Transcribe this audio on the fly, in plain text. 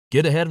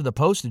Get ahead of the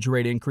postage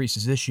rate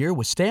increases this year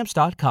with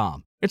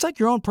Stamps.com. It's like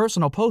your own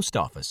personal post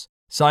office.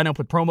 Sign up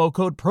with promo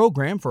code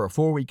PROGRAM for a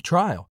 4-week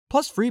trial,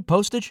 plus free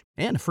postage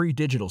and a free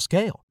digital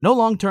scale. No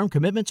long-term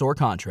commitments or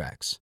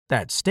contracts.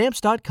 That's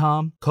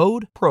Stamps.com,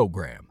 code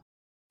PROGRAM.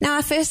 Now,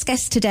 our first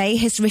guest today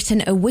has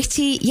written a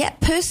witty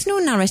yet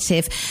personal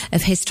narrative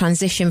of his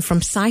transition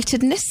from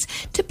sightedness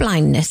to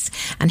blindness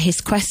and his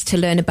quest to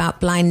learn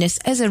about blindness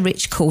as a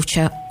rich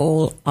culture,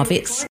 all of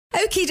its.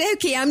 Okie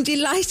dokie, I'm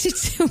delighted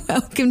to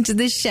welcome to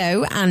the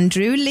show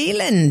Andrew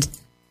Leland.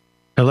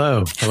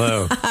 Hello.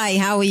 Hello. Hi,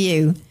 how are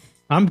you?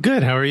 I'm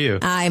good. How are you?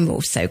 I'm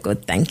also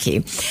good, thank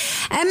you.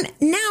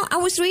 Now, I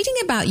was reading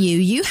about you.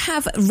 You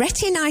have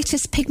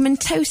retinitis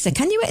pigmentosa.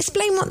 Can you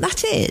explain what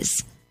that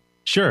is?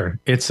 Sure.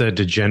 It's a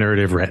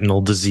degenerative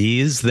retinal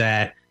disease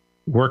that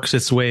works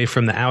its way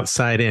from the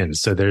outside in.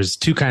 So there's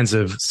two kinds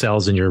of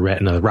cells in your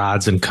retina,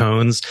 rods and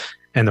cones,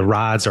 and the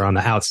rods are on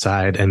the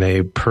outside, and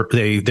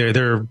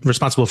they're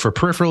responsible for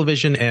peripheral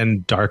vision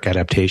and dark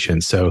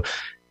adaptation. So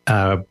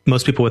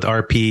most people with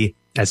RP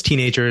as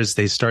teenagers,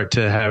 they start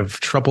to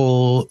have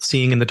trouble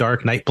seeing in the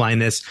dark, night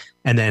blindness.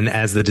 And then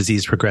as the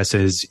disease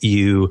progresses,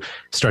 you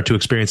start to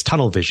experience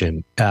tunnel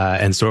vision.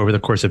 And so over the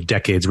course of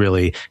decades,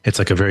 really, it's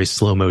like a very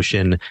slow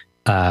motion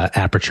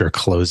aperture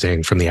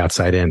closing from the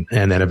outside in.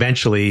 And then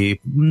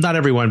eventually, not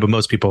everyone, but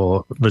most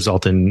people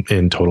result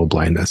in total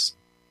blindness.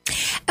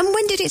 And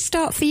when did it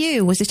start for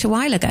you? Was it a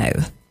while ago?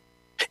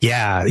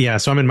 Yeah.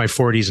 So I'm in my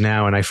 40s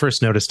now, and I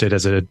first noticed it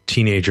as a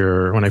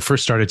teenager when I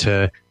first started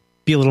to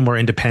be a little more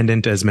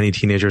independent, as many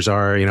teenagers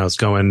are. I was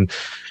going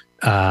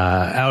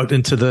out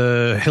into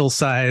the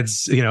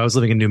hillsides. I was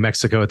living in New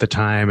Mexico at the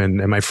time, and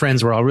my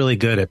friends were all really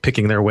good at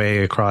picking their way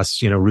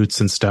across, roots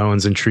and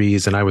stones and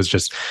trees. And I was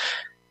just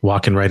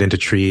walking right into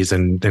trees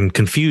and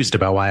confused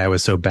about why I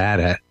was so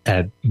bad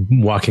at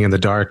walking in the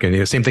dark.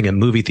 And same thing at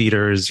movie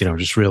theaters,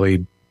 just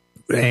really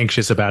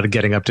anxious about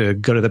getting up to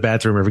go to the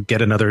bathroom or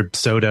get another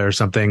soda or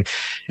something,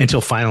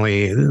 until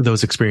finally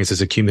those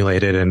experiences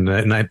accumulated and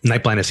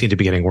night blindness seemed to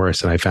be getting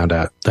worse. And I found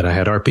out that I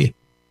had RP.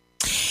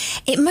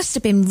 It must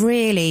have been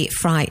really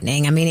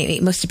frightening. I mean,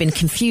 it must have been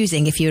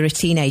confusing if you were a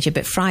teenager,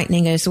 but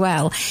frightening as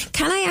well.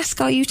 Can I ask,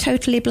 are you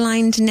totally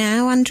blind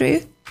now, Andrew?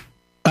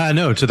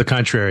 No, to the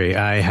contrary.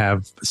 I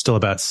have still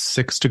about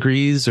 6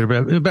 degrees, or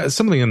about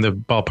something in the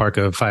ballpark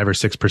of 5 or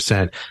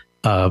 6%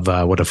 of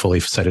what a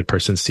fully sighted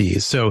person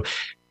sees. So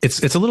it's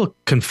a little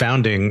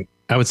confounding.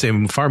 I would say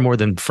far more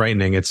than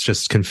frightening. It's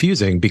just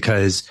confusing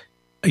because,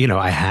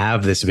 I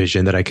have this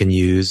vision that I can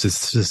use,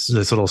 this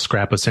little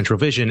scrap of central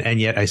vision, and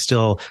yet I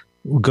still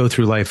go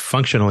through life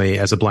functionally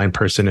as a blind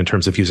person in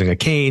terms of using a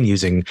cane,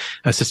 using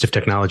assistive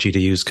technology to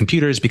use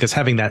computers, because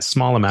having that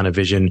small amount of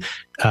vision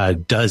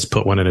does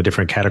put one in a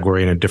different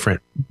category and a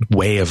different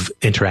way of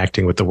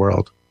interacting with the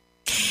world.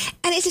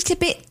 And is it a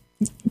bit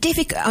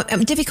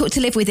difficult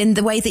to live with in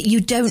the way that you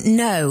don't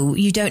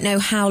know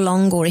how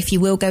long, or if you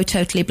will go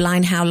totally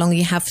blind, how long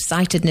you have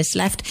sightedness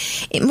left?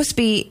 It must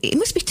be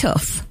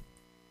tough.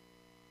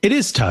 It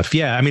is tough.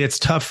 Yeah. I mean, it's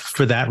tough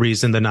for that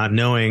reason, the not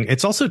knowing.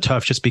 It's also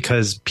tough just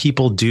because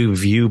people do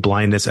view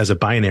blindness as a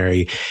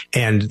binary.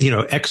 And,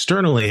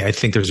 externally, I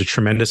think there's a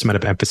tremendous amount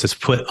of emphasis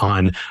put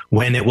on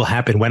when it will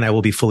happen, when I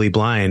will be fully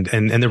blind.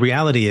 And the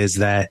reality is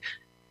that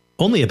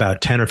only about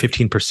 10 or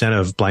 15%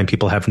 of blind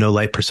people have no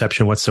light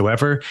perception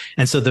whatsoever.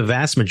 And so the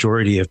vast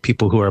majority of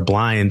people who are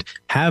blind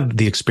have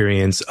the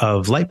experience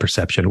of light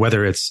perception,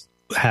 whether it's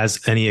has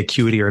any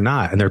acuity or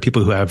not. And there are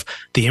people who have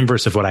the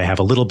inverse of what I have,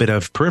 a little bit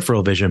of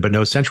peripheral vision, but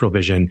no central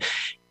vision.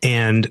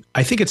 And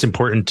I think it's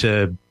important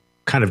to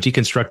kind of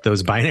deconstruct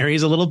those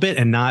binaries a little bit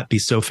and not be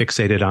so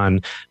fixated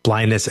on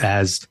blindness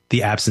as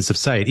the absence of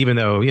sight, even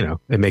though,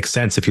 it makes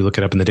sense. If you look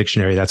it up in the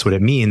dictionary, that's what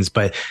it means.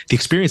 But the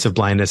experience of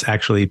blindness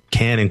actually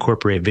can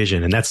incorporate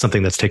vision. And that's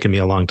something that's taken me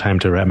a long time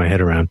to wrap my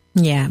head around.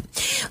 Yeah.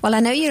 Well,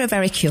 I know you're a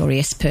very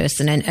curious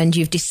person, and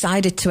you've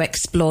decided to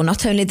explore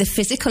not only the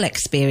physical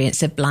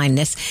experience of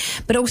blindness,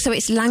 but also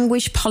its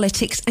language,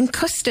 politics and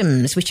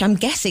customs, which I'm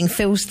guessing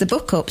fills the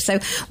book up. So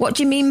what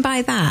do you mean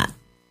by that?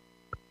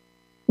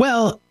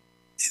 Well,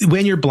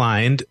 when you're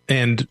blind,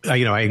 and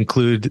I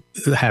include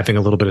having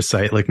a little bit of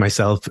sight like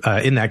myself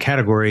in that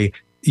category,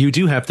 you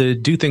do have to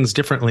do things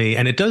differently,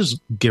 and it does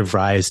give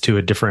rise to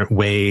a different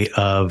way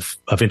of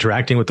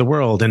interacting with the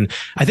world. And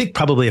I think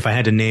probably if I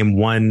had to name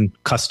one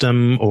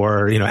custom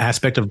or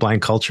aspect of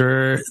blind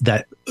culture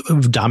that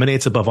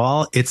dominates above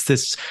all, it's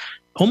this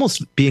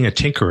almost being a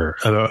tinkerer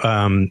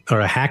or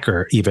a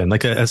hacker, even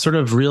like a sort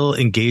of real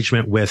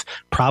engagement with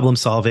problem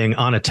solving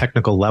on a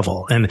technical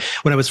level. And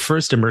when I was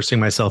first immersing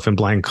myself in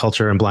blind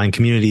culture and blind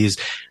communities,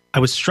 I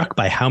was struck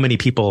by how many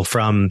people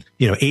from,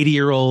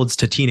 80-year-olds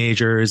to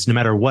teenagers, no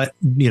matter what,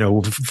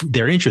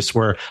 their interests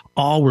were,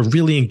 all were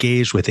really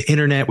engaged with the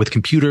internet, with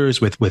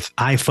computers, with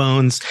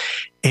iPhones.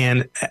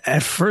 And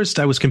at first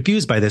I was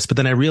confused by this, but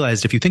then I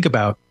realized if you think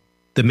about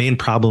the main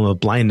problem of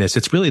blindness,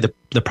 it's really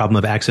the problem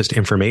of access to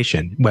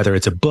information, whether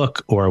it's a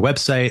book or a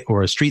website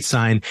or a street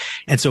sign.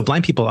 And so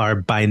blind people are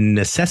by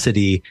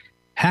necessity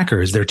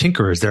hackers, they're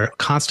tinkerers. They're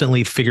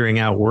constantly figuring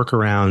out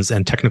workarounds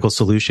and technical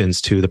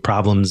solutions to the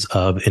problems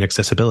of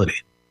inaccessibility.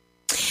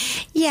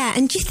 Yeah,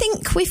 and do you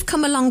think we've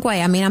come a long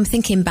way? I mean, I'm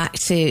thinking back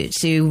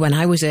to when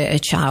I was a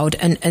child,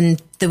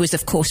 and there was,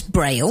 of course,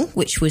 Braille,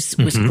 which was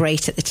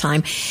great at the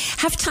time.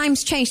 Have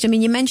times changed? I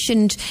mean, you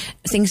mentioned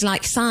things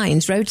like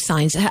signs, road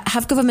signs.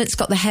 Have governments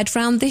got their head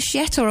round this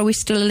yet, or are we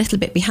still a little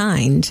bit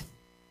behind?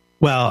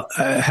 Well,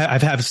 I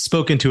have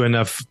spoken to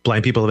enough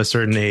blind people of a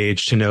certain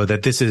age to know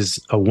that this is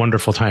a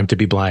wonderful time to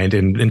be blind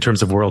in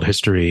terms of world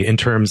history, in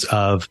terms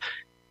of,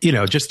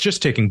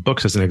 just taking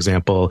books as an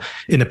example.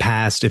 In the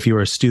past, if you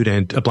were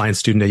a blind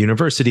student at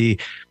university,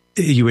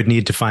 you would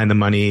need to find the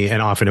money,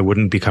 and often it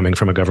wouldn't be coming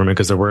from a government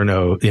because there were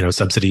no,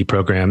 subsidy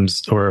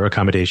programs or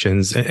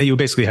accommodations. You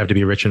basically have to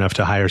be rich enough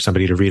to hire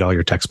somebody to read all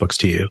your textbooks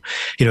to you.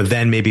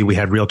 Then maybe we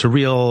had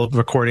reel-to-reel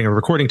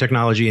recording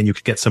technology, and you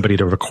could get somebody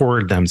to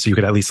record them so you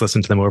could at least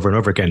listen to them over and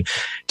over again.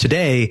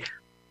 Today,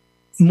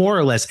 more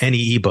or less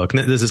any ebook,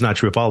 this is not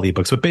true of all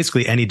ebooks, but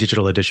basically any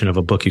digital edition of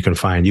a book you can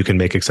find, you can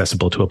make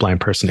accessible to a blind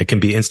person. It can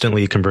be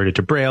instantly converted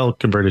to Braille,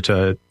 converted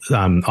to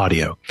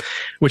audio,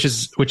 which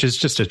is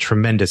just a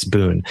tremendous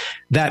boon.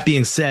 That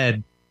being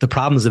said, the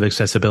problems of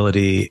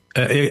accessibility,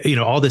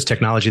 all this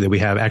technology that we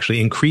have actually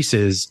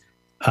increases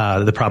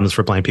the problems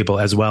for blind people,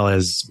 as well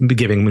as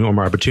giving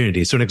more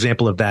opportunities. So an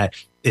example of that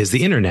is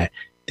the internet.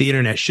 The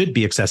internet should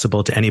be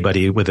accessible to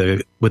anybody with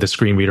a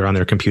screen reader on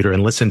their computer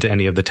and listen to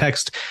any of the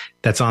text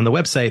that's on the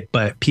website.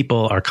 But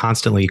people are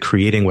constantly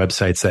creating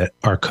websites that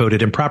are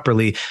coded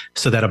improperly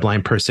so that a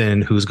blind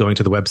person who's going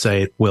to the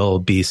website will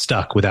be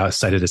stuck without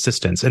sighted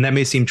assistance. And that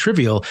may seem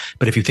trivial,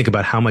 but if you think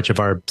about how much of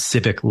our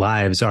civic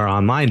lives are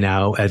online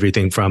now,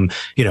 everything from,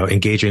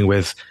 engaging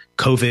with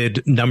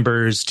COVID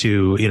numbers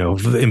to,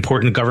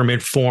 important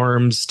government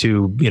forms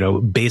to,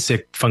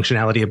 basic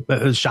functionality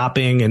of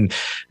shopping and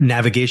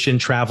navigation,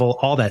 travel,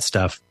 all that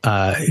stuff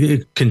can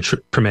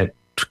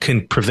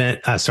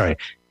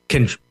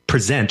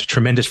present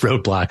tremendous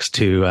roadblocks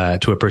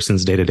to a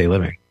person's day-to-day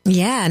living.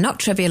 Yeah, not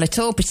trivial at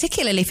all,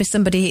 particularly for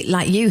somebody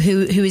like you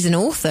who is an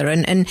author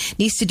and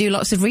needs to do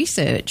lots of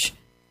research.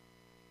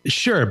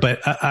 Sure,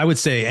 but I would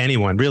say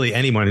really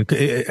anyone.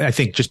 I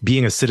think just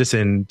being a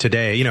citizen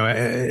today,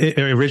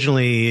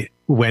 originally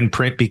when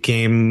print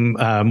became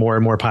more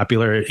and more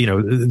popular,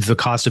 the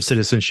cost of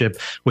citizenship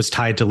was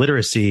tied to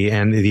literacy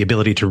and the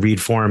ability to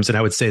read forms. And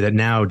I would say that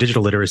now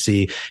digital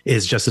literacy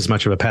is just as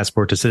much of a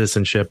passport to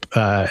citizenship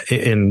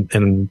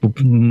in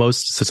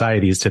most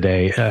societies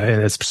today,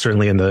 and it's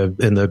certainly in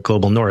the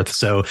global north.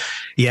 So,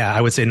 yeah,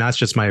 I would say not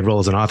just my role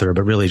as an author,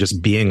 but really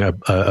just being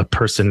a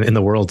person in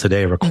the world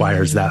today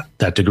requires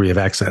that degree of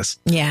access.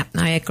 Yeah,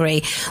 I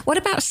agree. What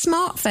about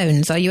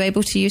smartphones? Are you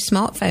able to use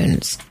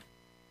smartphones?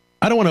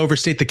 I don't want to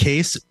overstate the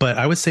case, but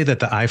I would say that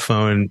the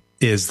iPhone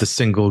is the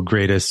single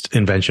greatest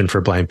invention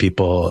for blind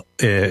people,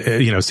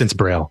 since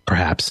Braille,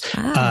 perhaps.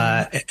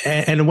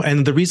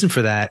 And the reason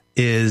for that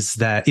is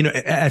that,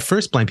 at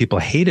first blind people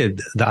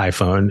hated the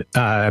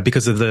iPhone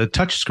because of the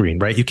touch screen,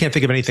 right? You can't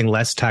think of anything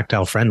less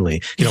tactile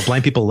friendly.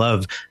 Blind people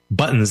love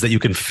buttons that you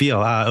can feel.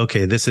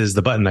 Okay, this is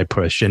the button I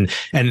push. And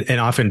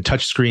often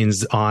touch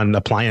screens on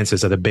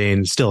appliances are the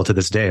bane still to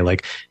this day.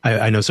 Like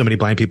I know so many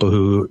blind people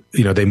who,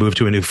 they move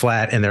to a new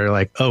flat and they're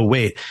like, oh,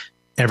 wait,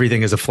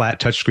 everything is a flat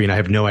touchscreen. I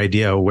have no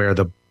idea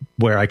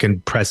where I can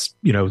press,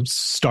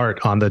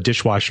 start on the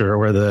dishwasher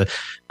or the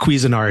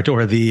Cuisinart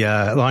or the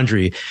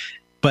laundry.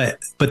 But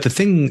the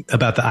thing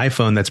about the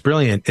iPhone that's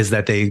brilliant is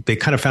that they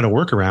kind of found a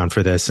workaround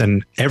for this,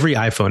 and every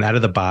iPhone out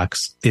of the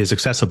box is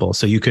accessible.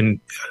 So you can,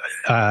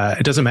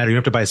 it doesn't matter. You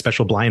don't have to buy a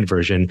special blind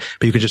version,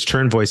 but you can just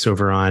turn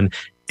VoiceOver on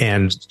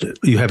and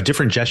you have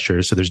different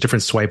gestures. So there's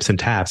different swipes and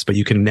taps, but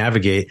you can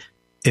navigate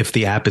if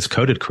the app is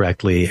coded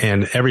correctly.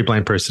 And every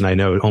blind person I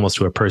know, almost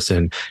to a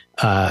person,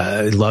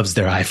 loves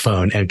their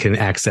iPhone and can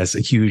access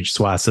huge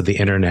swaths of the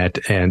internet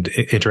and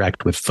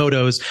interact with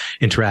photos,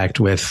 interact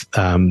with,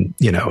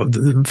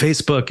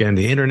 Facebook and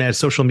the internet,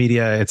 social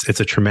media. It's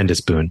a tremendous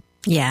boon.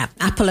 Yeah.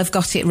 Apple have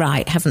got it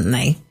right, haven't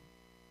they?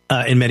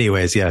 In many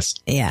ways, yes.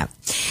 Yeah.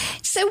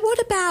 So what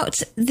about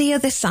the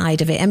other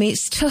side of it? I mean,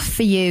 it's tough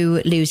for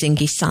you losing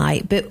your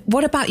sight, but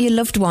what about your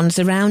loved ones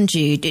around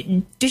you?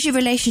 Does your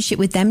relationship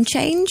with them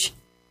change?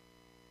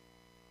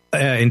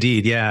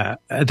 Indeed. Yeah.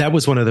 That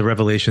was one of the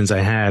revelations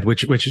I had,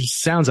 which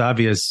sounds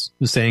obvious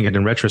saying it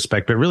in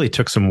retrospect, but really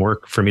took some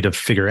work for me to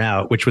figure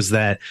out, which was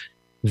that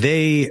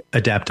they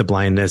adapt to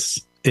blindness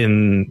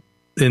in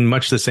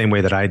much the same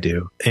way that I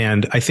do.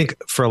 And I think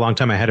for a long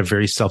time, I had a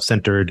very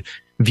self-centered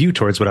view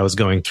towards what I was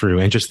going through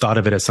and just thought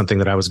of it as something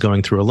that I was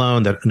going through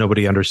alone, that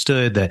nobody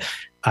understood, that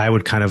I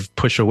would kind of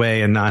push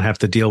away and not have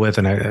to deal with.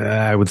 And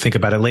I would think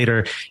about it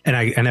later. And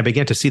I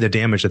began to see the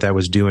damage that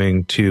was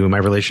doing to my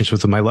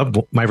relationships with my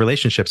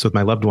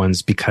loved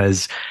ones,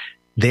 because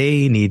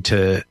they need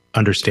to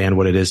understand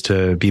what it is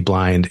to be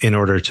blind in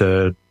order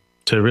to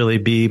really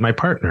be my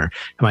partner.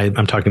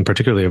 I'm talking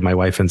particularly of my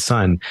wife and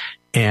son.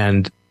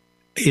 And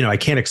I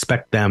can't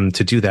expect them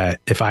to do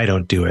that if I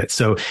don't do it.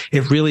 So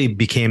it really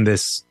became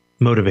this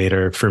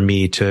motivator for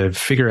me to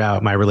figure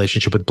out my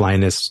relationship with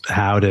blindness,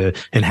 how to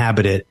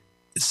inhabit it,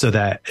 so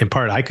that in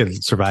part I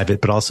could survive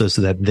it, but also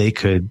so that they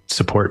could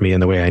support me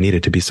in the way I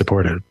needed to be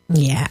supported.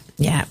 Yeah.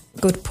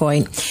 Good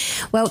point.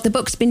 Well, the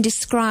book's been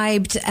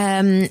described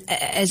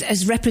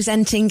as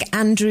representing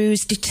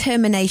Andrew's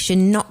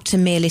determination not to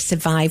merely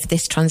survive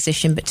this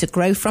transition, but to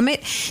grow from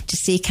it, to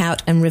seek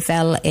out and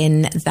revel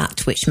in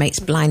that which makes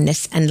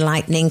blindness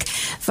enlightening.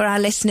 For our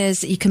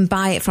listeners, you can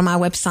buy it from our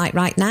website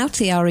right now,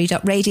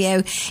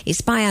 TRE.radio.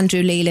 It's by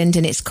Andrew Leland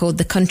and it's called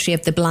The Country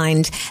of the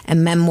Blind, a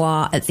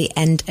memoir at the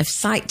end of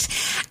sight.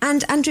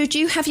 And Andrew, do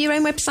you have your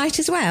own website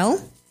as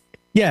well?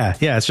 Yeah.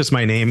 It's just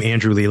my name,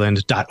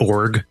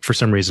 andrewleland.org. For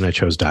some reason, I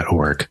chose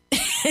 .org.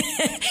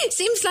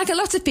 Seems like a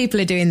lot of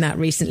people are doing that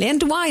recently,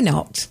 and why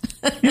not?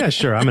 Yeah,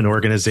 sure. I'm an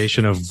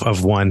organization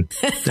of one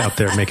out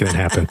there making it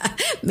happen.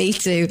 Me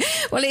too.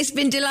 Well, it's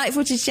been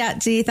delightful to chat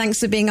to you. Thanks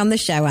for being on the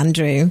show,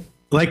 Andrew.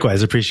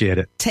 Likewise. Appreciate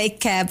it. Take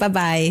care.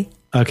 Bye-bye.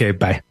 Okay.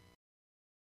 Bye.